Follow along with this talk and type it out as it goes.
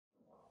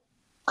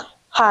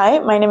Hi,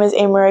 my name is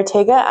Amarie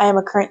Ortega. I am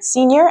a current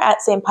senior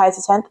at St.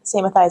 Pius X,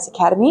 St. Matthias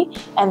Academy,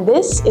 and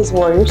this is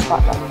Warrior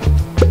Spotlight.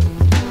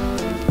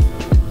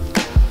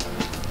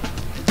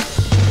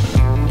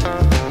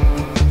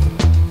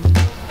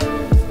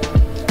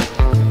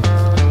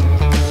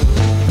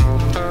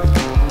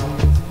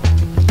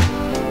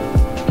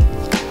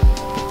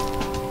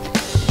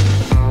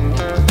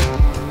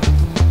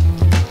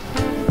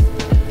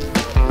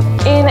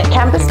 In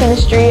campus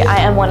ministry, I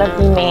am one of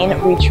the main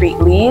retreat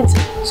leads.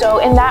 So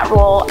in that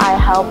role, I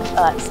help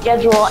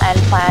schedule and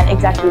plan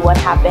exactly what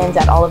happens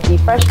at all of the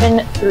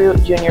freshman through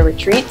junior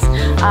retreats.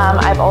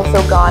 I've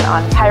also gone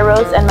on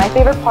Kairos, and my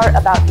favorite part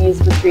about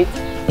these retreats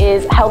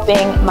is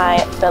helping my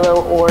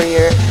fellow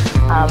Warrior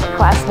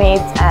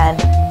classmates and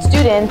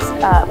students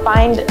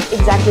find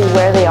exactly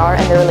where they are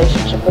in their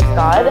relationship with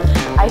God.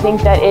 I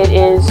think that it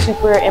is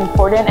super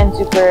important and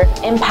super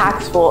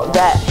impactful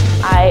that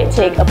I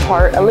take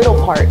a little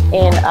part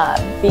in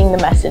being the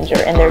messenger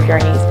in their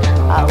journeys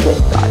with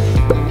God.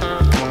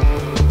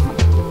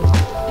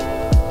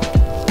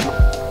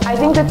 I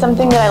think that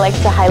something that I like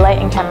to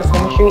highlight in campus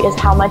ministry is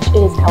how much it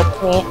has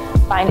helped me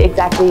find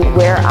exactly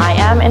where I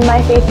am in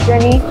my faith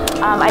journey.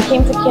 I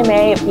came to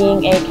KMA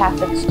being a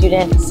Catholic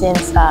student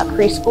since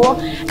preschool,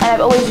 and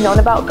I've always known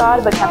about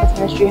God, but campus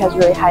ministry has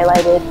really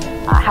highlighted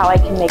how I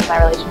can make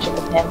my relationship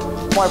with Him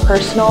more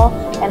personal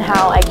and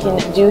how I can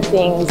do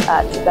things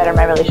to better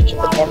my relationship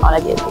with Him on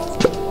a daily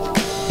basis.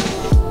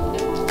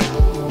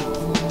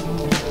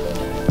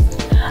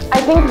 I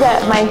think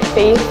that my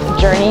faith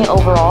journey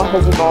overall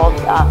has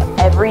evolved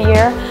every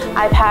year.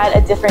 I've had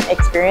a different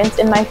experience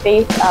in my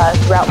faith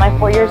throughout my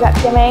 4 years at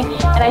KMA,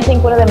 and I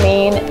think one of the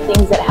main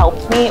things that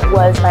helped me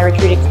was my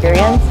retreat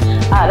experience.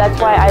 That's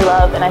why I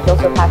love and I feel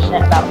so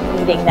passionate about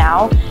leading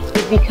now,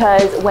 is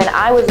because when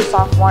I was a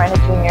sophomore and a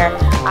junior,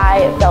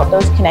 I felt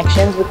those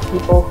connections with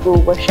people who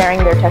were sharing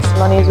their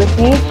testimonies with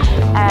me,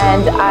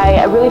 and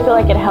I really feel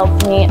like it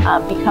helped me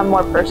become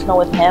more personal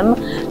with Him.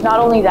 Not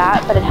only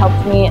that, but it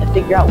helped me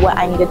figure out what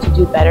I needed to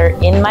do better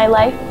in my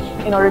life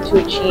in order to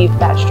achieve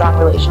that strong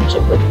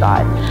relationship with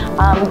God.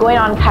 Going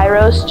on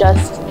Kairos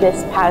just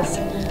this past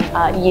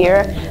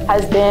year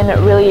has been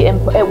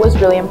it was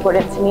really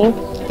important to me.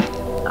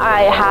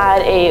 I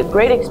had a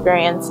great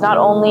experience, not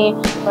only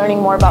learning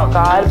more about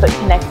God, but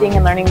connecting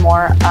and learning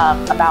more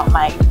about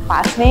my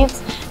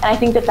classmates. And I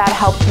think that that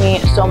helped me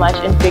so much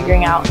in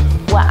figuring out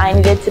what I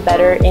needed to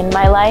better in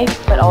my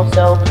life, but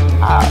also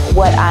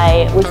what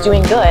I was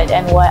doing good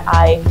and what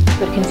I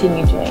could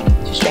continue doing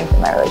to strengthen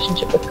my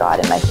relationship with God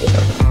and my faith.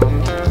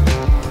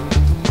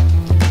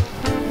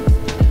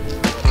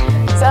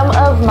 Some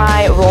of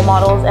my role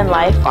models in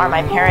life are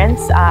my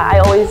parents. I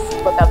always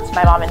look up to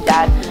my mom and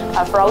dad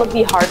for all of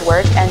the hard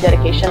work and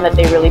dedication that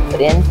they really put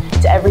in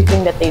to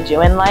everything that they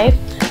do in life.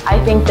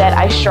 I think that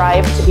I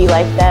strive to be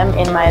like them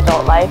in my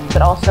adult life,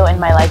 but also in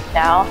my life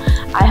now.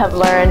 I have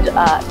learned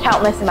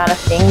countless amount of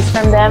things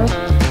from them,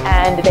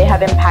 and they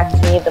have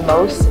impacted me the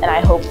most, and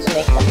I hope to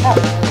make them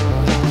better.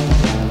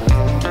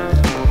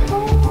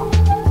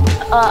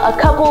 A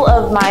couple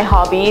of my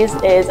hobbies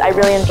is I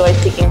really enjoy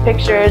taking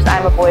pictures.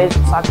 I'm a boys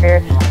soccer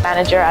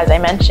manager, as I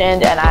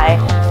mentioned, and I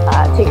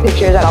take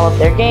pictures at all of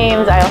their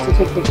games. I also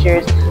take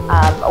pictures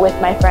with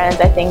my friends.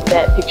 I think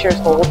that pictures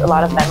hold a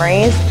lot of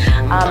memories.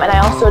 And I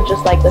also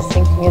just like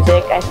listening to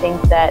music. I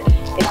think that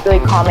it's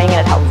really calming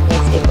and it helps me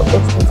stay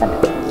focused and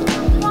centered.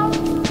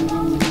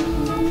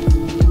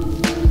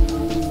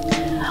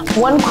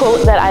 One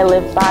quote that I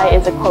live by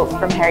is a quote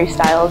from Harry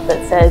Styles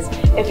that says,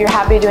 "If you're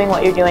happy doing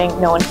what you're doing,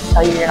 no one can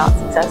tell you you're not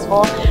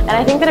successful." And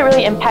I think that it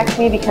really impacts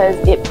me because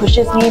it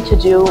pushes me to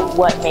do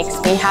what makes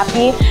me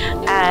happy,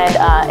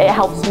 and it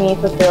helps me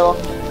fulfill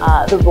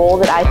the role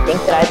that I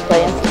think that I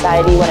play in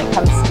society when it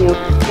comes to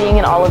being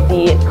in all of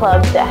the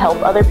clubs that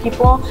help other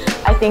people.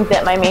 I think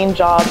that my main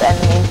job and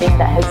the main thing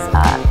that has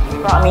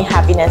brought me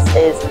happiness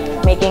is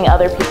making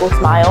other people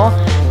smile,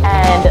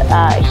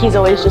 and he's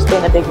always just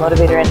been a big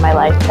motivator in my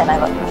life, and I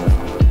love him.